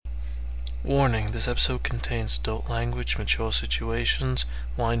Warning, this episode contains adult language, mature situations,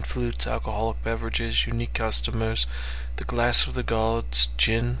 wine flutes, alcoholic beverages, unique customers, the glass of the gods,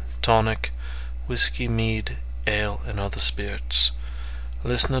 gin, tonic, whiskey, mead, ale, and other spirits.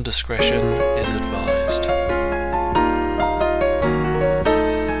 Listener discretion is advised.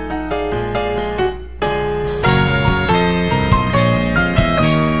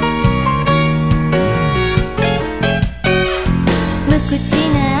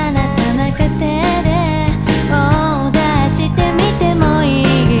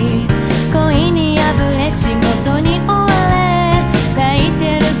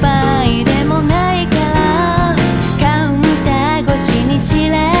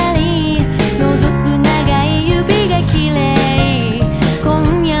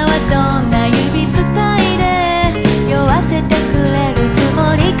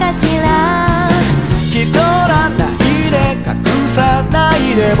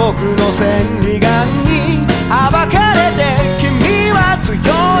僕の千里眼に暴かれて君は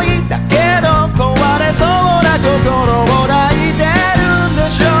強いだけど壊れそうな心を抱いてるんで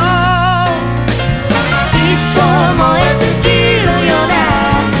しょう。いっそ燃え尽きるような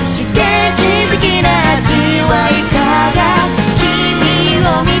刺激的な味わいが君を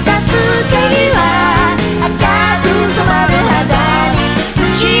満たす鍵は赤く染まる肌に浮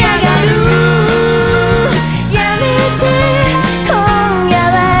き上がる。やめて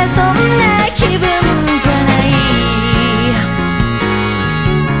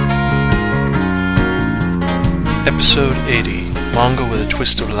Episode 80, Manga with a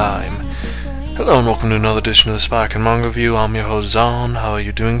Twist of Lime. Hello and welcome to another edition of the Sparkin Manga Review. I'm your host Zahn. How are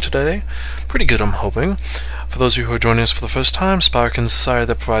you doing today? Pretty good, I'm hoping. For those of you who are joining us for the first time, Sparkin is a society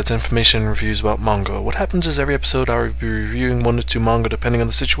that provides information and reviews about manga. What happens is every episode I will be reviewing 1 to 2 manga depending on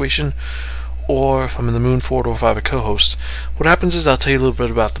the situation, or if I'm in the mood for it, or if I have a co-host. What happens is I'll tell you a little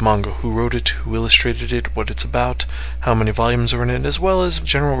bit about the manga, who wrote it, who illustrated it, what it's about, how many volumes are in it, as well as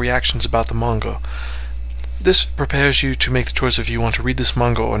general reactions about the manga. This prepares you to make the choice if you want to read this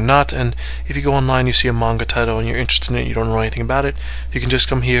manga or not, and if you go online you see a manga title and you're interested in it, you don't know anything about it, you can just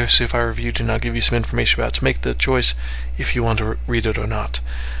come here, see if I reviewed it, and I'll give you some information about it to make the choice if you want to read it or not.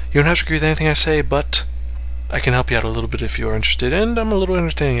 You don't have to agree with anything I say, but I can help you out a little bit if you're interested, and I'm a little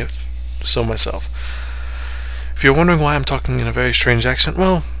entertaining if so myself. If you're wondering why I'm talking in a very strange accent,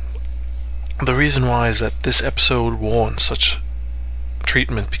 well, the reason why is that this episode warrants such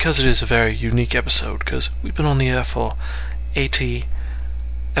treatment because it is a very unique episode, because we've been on the air for 80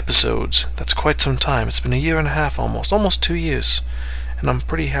 episodes. That's quite some time. It's been a year and a half almost 2 years, and I'm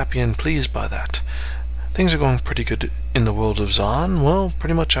pretty happy and pleased by that. Things are going pretty good in the world of Zahn. Well,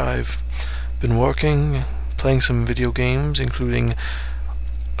 pretty much I've been working, playing some video games, including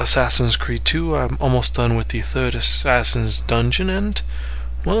Assassin's Creed 2. I'm almost done with the third Assassin's Dungeon, and,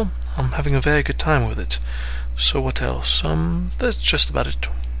 well, I'm having a very good time with it. So what else? That's just about it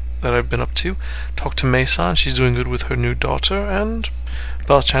that I've been up to. Talked to Mei-san, she's doing good with her new daughter, and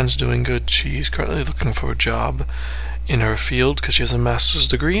Bell-chan's doing good. She's currently looking for a job in her field because she has a master's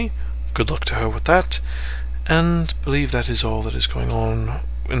degree. Good luck to her with that. And I believe that is all that is going on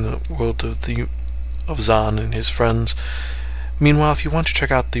in the world of Zahn and his friends. Meanwhile, if you want to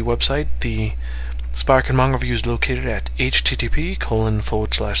check out the website, the Sparkin Manga Review is located at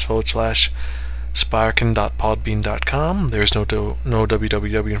http://sparkin.podbean.com. There's no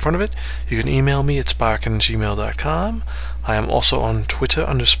www in front of it. You can email me at sparkin@gmail.com. I am also on Twitter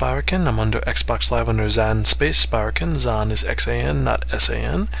under Sparkin. I'm under Xbox Live under Zan space Sparkin. Zan is Xan, not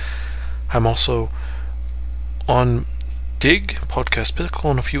San. I'm also on Dig, Podcast Pinnacle,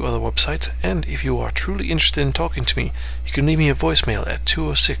 and a few other websites. And if you are truly interested in talking to me, you can leave me a voicemail at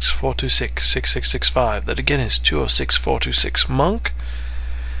 206-426-6665. That again is 206-426-MONK.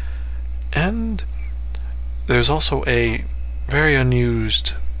 And there's also a very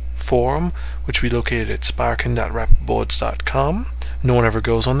unused forum which we located at sparkin.rapidboards.com. No one ever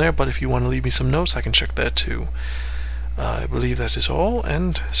goes on there, but if you want to leave me some notes, I can check that too. I believe that is all,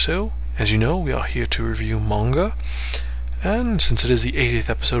 and so, as you know, we are here to review manga. And since it is the 80th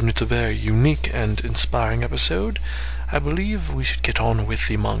episode and it's a very unique and inspiring episode, I believe we should get on with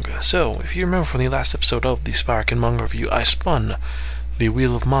the manga. So, if you remember from the last episode of the Sparkin Manga Review, I spun the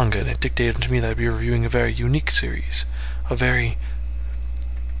wheel of manga, and it dictated to me that I'd be reviewing a very unique series, a very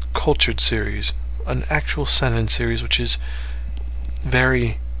cultured series, an actual seinen series which is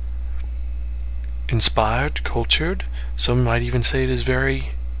very inspired, cultured. Some might even say it is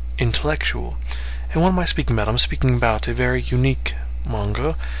very intellectual. And what am I speaking about? I'm speaking about a very unique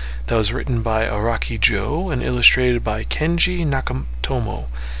manga that was written by Araki Joe and illustrated by Kenji Nakatomo.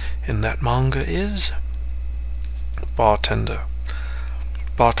 And that manga is Bartender.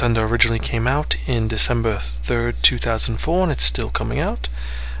 Bartender originally came out in December 3rd, 2004, and it's still coming out.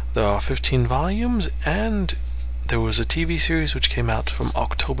 There are 15 volumes, and there was a TV series which came out from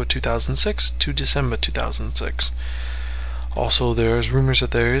October 2006 to December 2006. Also, there's rumors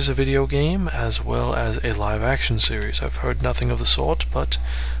that there is a video game as well as a live-action series. I've heard nothing of the sort, but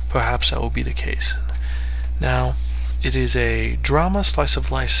perhaps that will be the case. Now, it is a drama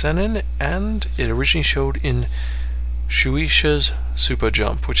slice-of-life seinen, and it originally showed in Shueisha's Super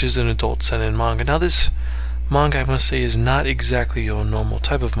Jump, which is an adult seinen manga. Now, this manga, I must say, is not exactly your normal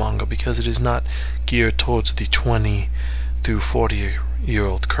type of manga because it is not geared towards the 20 through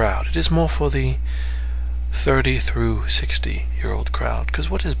 40-year-old crowd. It is more for the 30 through 60-year-old crowd. Because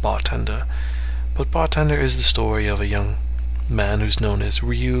what is Bartender? But Bartender is the story of a young man who's known as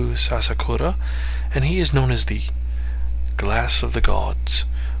Ryu Sasakura, and he is known as the Glass of the Gods.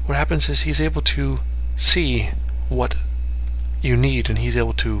 What happens is he's able to see what you need, and he's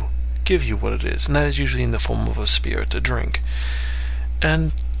able to give you what it is, and that is usually in the form of a spirit, a drink.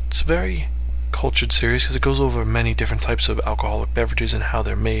 And it's a very cultured series because it goes over many different types of alcoholic beverages and how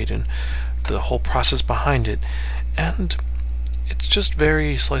they're made and the whole process behind it. And it's just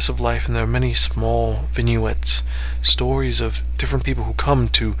very slice of life, and there are many small vignettes, stories of different people who come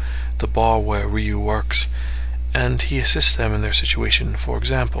to the bar where Ryu works, and he assists them in their situation. For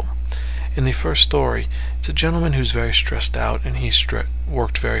example, in the first story, it's a gentleman who's very stressed out, and he's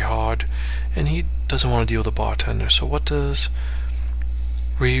worked very hard, and he doesn't want to deal with a bartender. So what does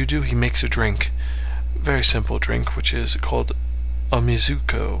Ryu do? He makes a drink, very simple drink, which is called a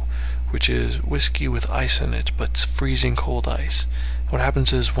Mizuko, which is whiskey with ice in it, but it's freezing cold ice. What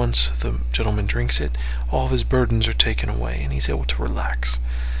happens is once the gentleman drinks it, all of his burdens are taken away, and he's able to relax.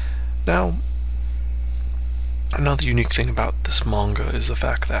 Now, another unique thing about this manga is the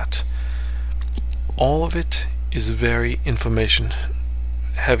fact that all of it is very information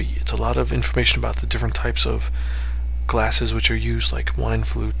heavy. It's a lot of information about the different types of glasses which are used, like wine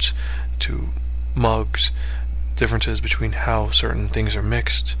flutes to mugs, differences between how certain things are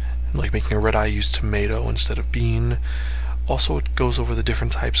mixed, like making a red eye use tomato instead of bean. Also, it goes over the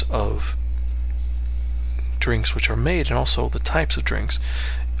different types of drinks which are made, and also the types of drinks.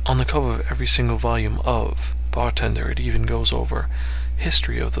 On the cover of every single volume of Bartender, it even goes over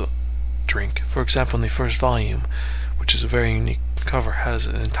history of the drink. For example, in the first volume, which is a very unique cover, has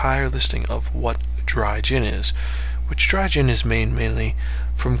an entire listing of what dry gin is, which dry gin is made mainly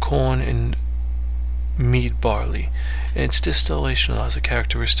from corn and mead barley, and its distillation allows a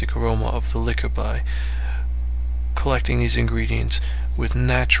characteristic aroma of the liquor by collecting these ingredients with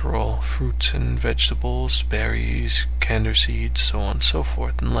natural fruits and vegetables, berries, candor seeds, so on and so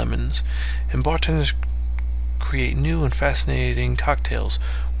forth, and lemons. And bartenders create new and fascinating cocktails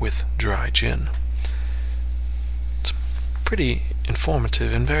with dry gin. It's pretty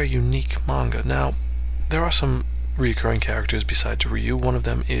informative and very unique manga. Now, there are some recurring characters besides Ryu. One of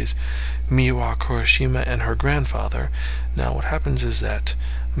them is Miwa Kurashima and her grandfather. Now, what happens is that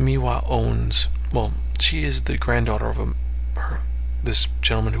Miwa she is the granddaughter of this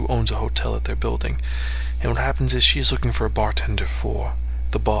gentleman who owns a hotel that they're building. And what happens is she's looking for a bartender for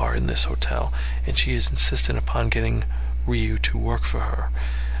the bar in this hotel, and she is insistent upon getting Ryu to work for her.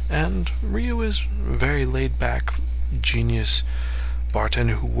 And Ryu is a very laid-back, genius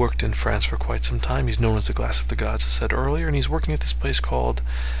bartender who worked in France for quite some time. He's known as the Glass of the Gods, as I said earlier, and he's working at this place called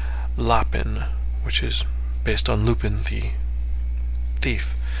Lapin, which is based on Lupin the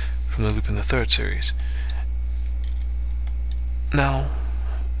Thief from the Lupin the Third series. Now,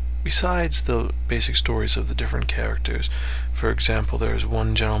 besides the basic stories of the different characters, for example, there's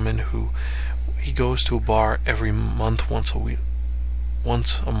one gentleman who he goes to a bar every month, once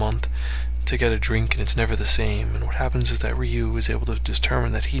a month, to get a drink, and it's never the same. And what happens is that Ryu is able to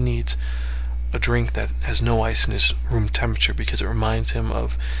determine that he needs a drink that has no ice in his room temperature because it reminds him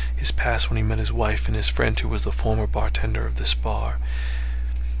of his past when he met his wife and his friend who was the former bartender of this bar.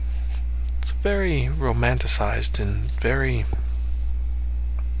 It's very romanticized and very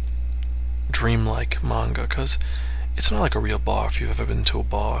dreamlike manga, because it's not like a real bar. If you've ever been to a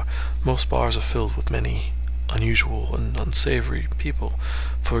bar, most bars are filled with many unusual and unsavory people.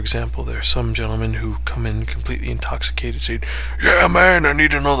 For example, there are some gentlemen who come in completely intoxicated saying, "Yeah man, I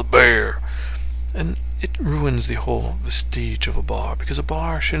need another beer." And it ruins the whole vestige of a bar, because a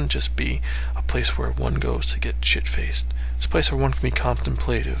bar shouldn't just be a place where one goes to get shit-faced. It's a place where one can be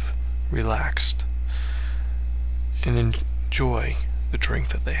contemplative, relaxed, and enjoy the drink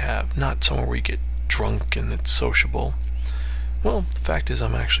that they have, not somewhere where you get drunk and it's sociable. Well, the fact is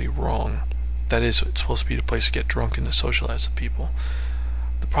I'm actually wrong. That is, it's supposed to be the place to get drunk and to socialize with people.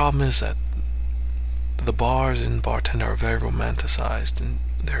 The problem is that the bars in Bartender are very romanticized, and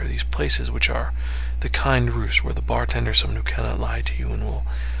there are these places which are the kind roost, where the bartender is someone who cannot lie to you and will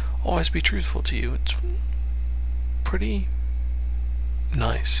always be truthful to you. It's pretty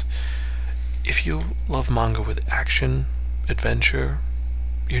nice. If you love manga with action, adventure,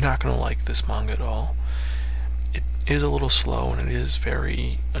 you're not going to like this manga at all. It is a little slow and it is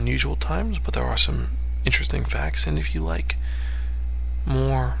very unusual at times, but there are some interesting facts, and if you like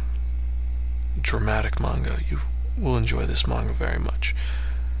more dramatic manga, you will enjoy this manga very much.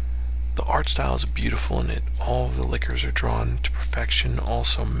 The art style is beautiful in it. All of the liquors are drawn to perfection.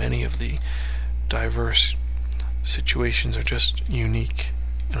 Also, many of the diverse situations are just unique,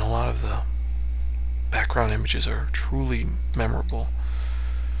 and a lot of the background images are truly memorable.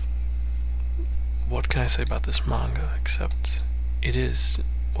 What can I say about this manga except it is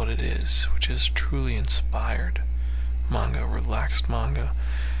what it is, which is truly inspired manga, relaxed manga,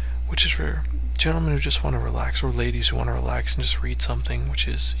 which is for gentlemen who just want to relax, or ladies who want to relax and just read something which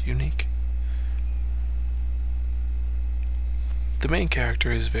is unique. The main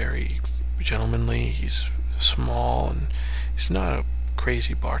character is very gentlemanly. He's small and he's not a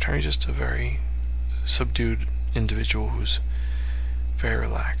crazy bartender. He's just a very subdued individual who's very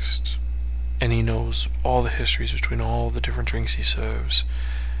relaxed, and he knows all the histories between all the different drinks he serves,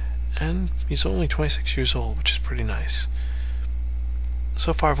 and he's only 26 years old, which is pretty nice.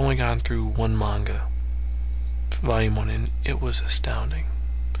 So far I've only gone through one manga, volume 1, and it was astounding.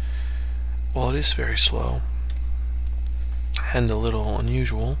 While it is very slow and a little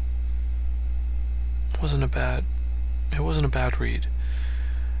unusual, it wasn't a bad read.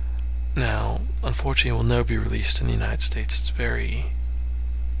 Now, unfortunately, it will never be released in the United States. It's very,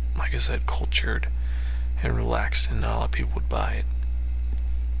 like I said, cultured and relaxed, and not a lot of people would buy it.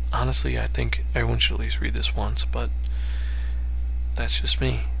 Honestly, I think everyone should at least read this once, but that's just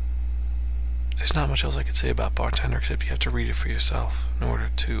me. There's not much else I could say about Bartender, except you have to read it for yourself in order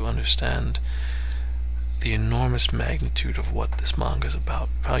to understand the enormous magnitude of what this manga is about,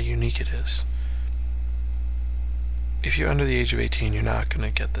 how unique it is. If you're under the age of 18, you're not going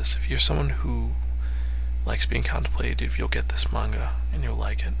to get this. If you're someone who likes being contemplative, you'll get this manga and you'll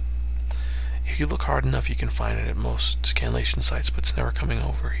like it. If you look hard enough, you can find it at most scanlation sites, but it's never coming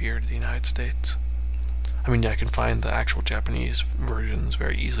over here to the United States. I mean, I can find the actual Japanese versions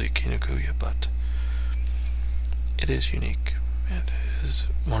very easily at Kinokuniya, but it is unique and it is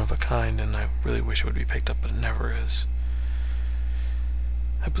one of a kind, and I really wish it would be picked up, but it never is.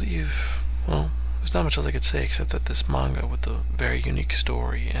 I believe, well, there's not much else I could say except that this manga, with a very unique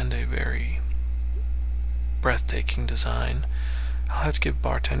story and a very breathtaking design, I'll have to give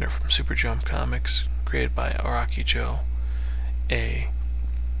Bartender from Super Jump Comics, created by Araki Joe, a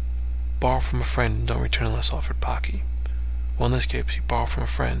borrow from a friend and don't return unless offered Pocky. Well, in this case, you borrow from a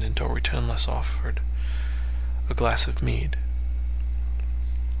friend and don't return unless offered a glass of mead.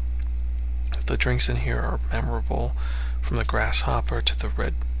 The drinks in here are memorable, from the grasshopper to the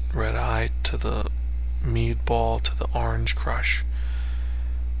red eye to the mead ball to the orange crush.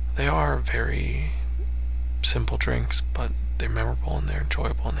 They are very simple drinks, but they're memorable and they're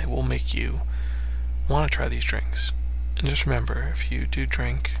enjoyable, and they will make you want to try these drinks. And just remember, if you do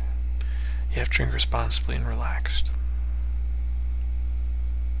drink, you have to drink responsibly and relaxed.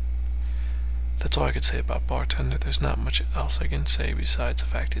 That's all I could say about Bartender. There's not much else I can say besides the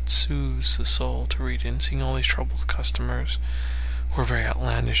fact it soothes the soul to read in, seeing all these troubled customers who are very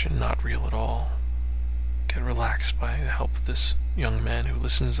outlandish and not real at all get relaxed by the help of this young man who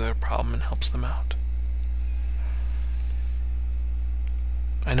listens to their problem and helps them out.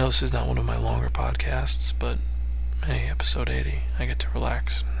 I know this is not one of my longer podcasts, but hey, episode 80, I get to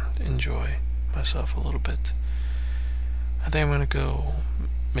relax and enjoy myself a little bit. I think I'm going to go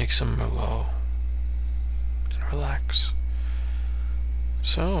make some Merlot and relax.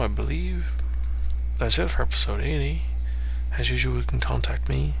 So I believe that's it for episode 80. As usual, you can contact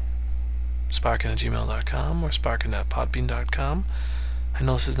me, sparkin@gmail.com or sparkin@podbean.com. I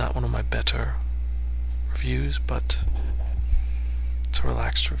know this is not one of my better reviews, but it's a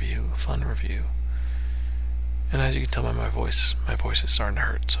relaxed review, a fun review. And as you can tell by my voice is starting to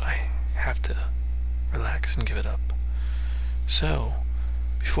hurt, so I have to relax and give it up. So,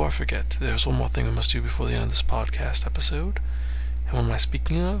 before I forget, there's one more thing I must do before the end of this podcast episode. And what am I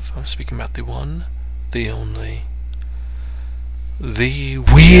speaking of? I'm speaking about the one, the only, the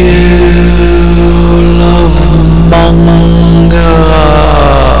Wheel of Manga.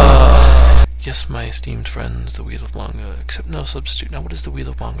 Yes, my esteemed friends, the Wheel of Manga, except no substitute. Now, what is the Wheel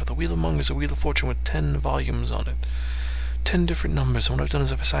of Manga? The Wheel of Manga is a Wheel of Fortune with 10 volumes on it. 10 different numbers, and what I've done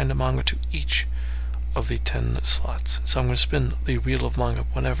is I've assigned a manga to each of the 10 slots. So I'm going to spin the wheel of manga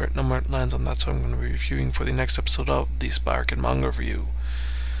whenever number lands on that, so I'm going to be reviewing for the next episode of the Spark and Manga Review.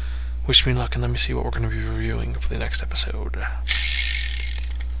 Wish me luck, and let me see what we're going to be reviewing for the next episode.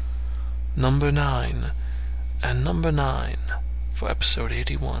 Number 9. And number 9 for episode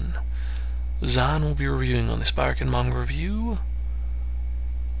 81. Zan will be reviewing on the Spark and Manga Review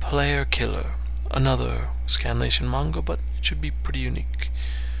Player Killer. Another Scanlation manga, but it should be pretty unique.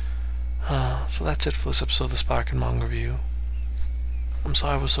 So that's it for this episode of the Spark and Manga Review. I'm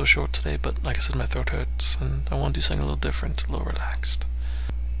sorry I was so short today, but like I said, my throat hurts, and I want to do something a little different, a little relaxed.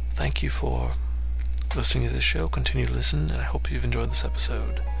 Thank you for listening to this show. Continue to listen, and I hope you've enjoyed this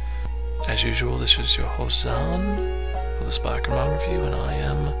episode. As usual, this is your host Zan of the Spark and Manga Review, and I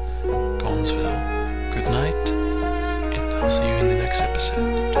am Gonzville. Good night, and I'll see you in the next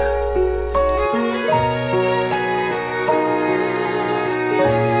episode.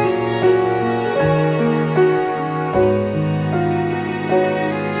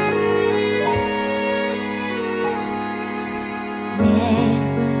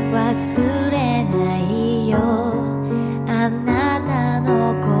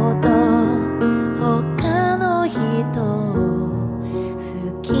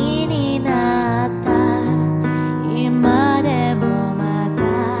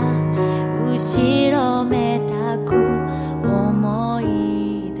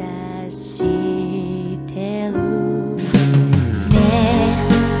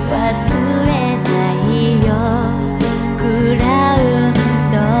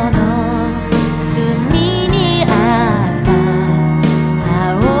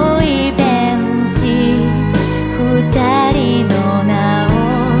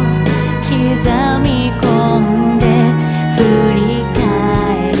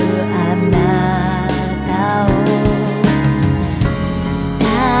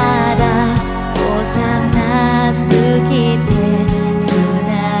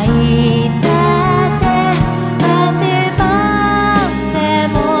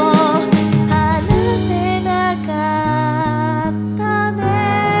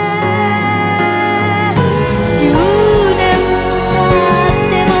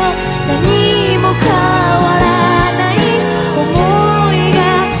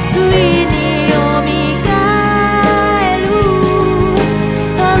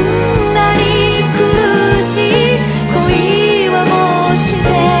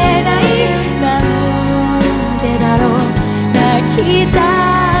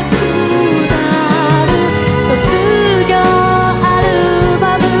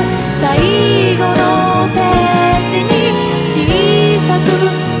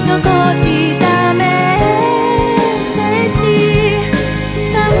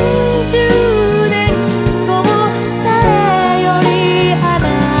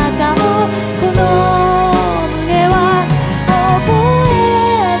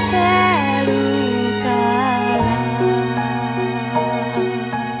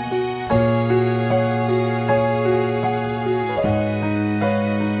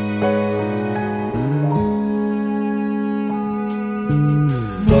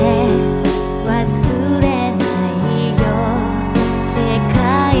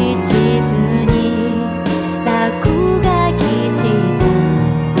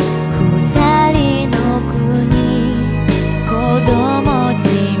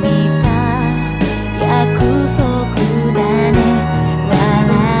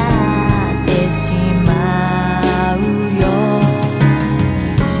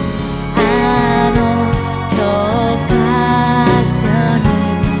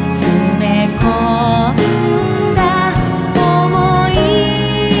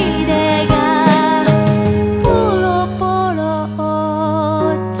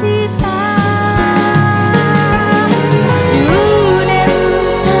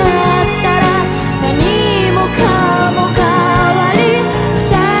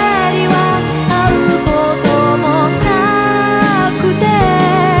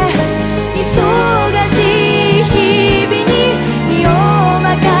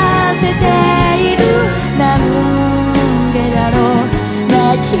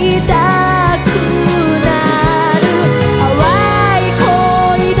泣きた